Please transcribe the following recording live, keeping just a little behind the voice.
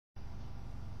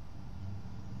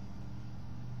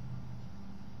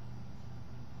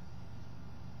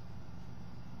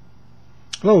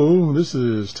Hello, this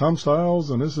is Tom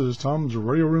Styles, and this is Tom's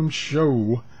Radio Room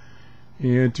Show.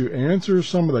 And to answer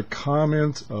some of the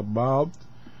comments about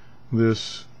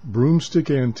this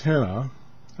broomstick antenna,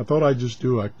 I thought I'd just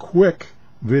do a quick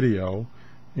video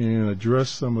and address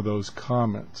some of those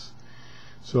comments.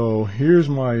 So here's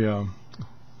my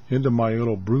into my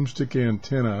little broomstick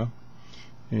antenna,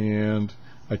 and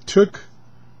I took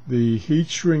the heat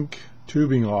shrink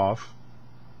tubing off,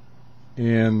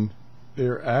 and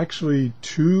there are actually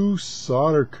two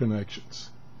solder connections.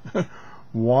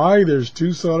 Why there's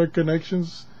two solder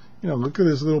connections? You know, look at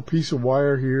this little piece of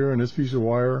wire here and this piece of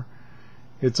wire.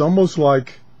 It's almost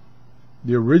like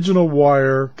the original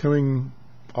wire coming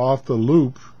off the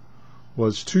loop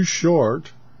was too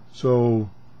short, so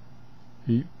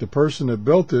the person that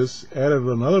built this added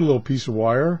another little piece of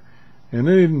wire, and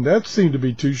then that seemed to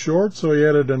be too short, so he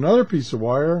added another piece of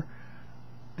wire,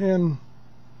 and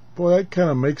boy, that kind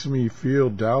of makes me feel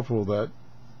doubtful that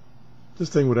this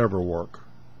thing would ever work.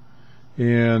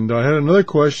 And I had another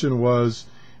question, was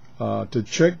to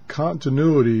check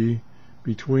continuity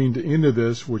between the end of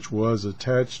this, which was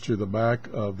attached to the back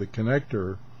of the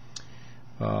connector,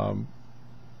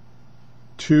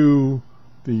 to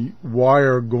the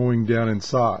wire going down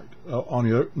inside,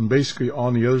 basically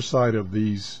on the other side of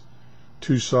these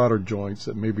two solder joints,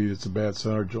 that maybe it's a bad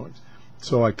solder joint.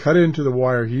 So I cut into the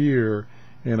wire here,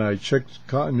 and I checked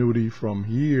continuity from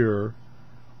here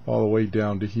all the way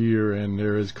down to here, and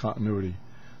there is continuity.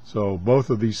 So both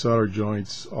of these solder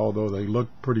joints, although they look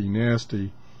pretty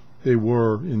nasty, they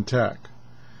were intact.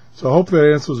 So I hope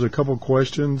that answers a couple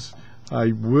questions.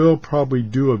 I will probably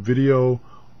do a video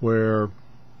where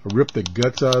I rip the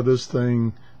guts out of this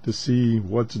thing to see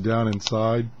what's down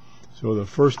inside. So the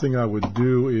first thing I would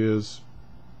do is,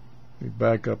 let me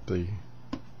back up the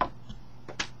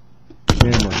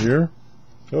camera here.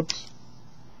 Oops.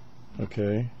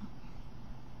 Okay.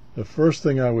 The first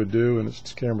thing I would do, and this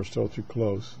camera's still too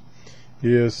close,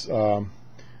 is I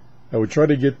would try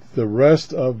to get the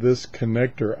rest of this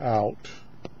connector out,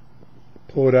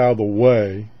 pull it out of the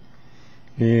way,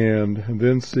 and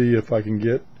then see if I can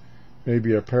get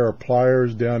maybe a pair of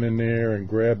pliers down in there and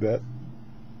grab that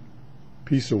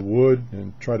piece of wood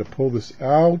and try to pull this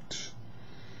out,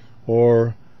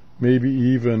 or maybe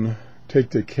even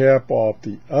take the cap off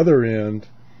the other end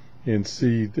and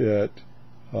see that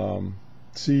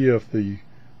see if the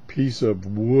piece of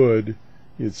wood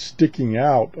is sticking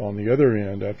out on the other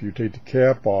end after you take the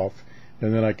cap off,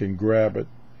 and then I can grab it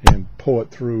and pull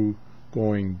it through,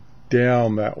 going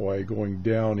down that way, going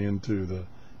down into the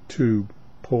tube,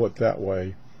 pull it that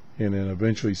way, and then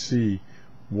eventually see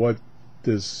what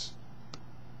this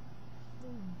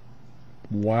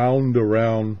wound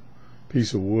around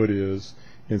piece of wood is,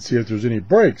 and see if there's any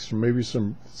breaks. Maybe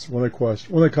one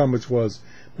of the comments was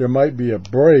there might be a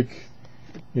break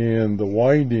in the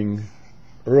winding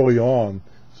early on,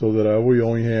 so that we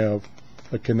only have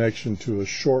a connection to a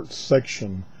short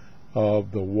section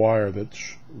of the wire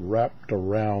that's wrapped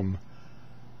around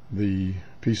the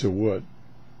piece of wood.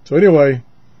 So anyway,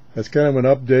 that's kind of an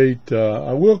update.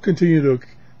 I will continue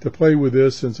to play with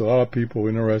this, since a lot of people are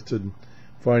interested in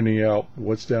finding out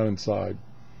what's down inside.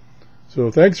 So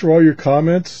thanks for all your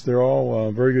comments. They're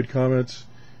all very good comments,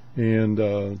 and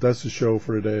that's the show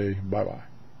for today. Bye bye.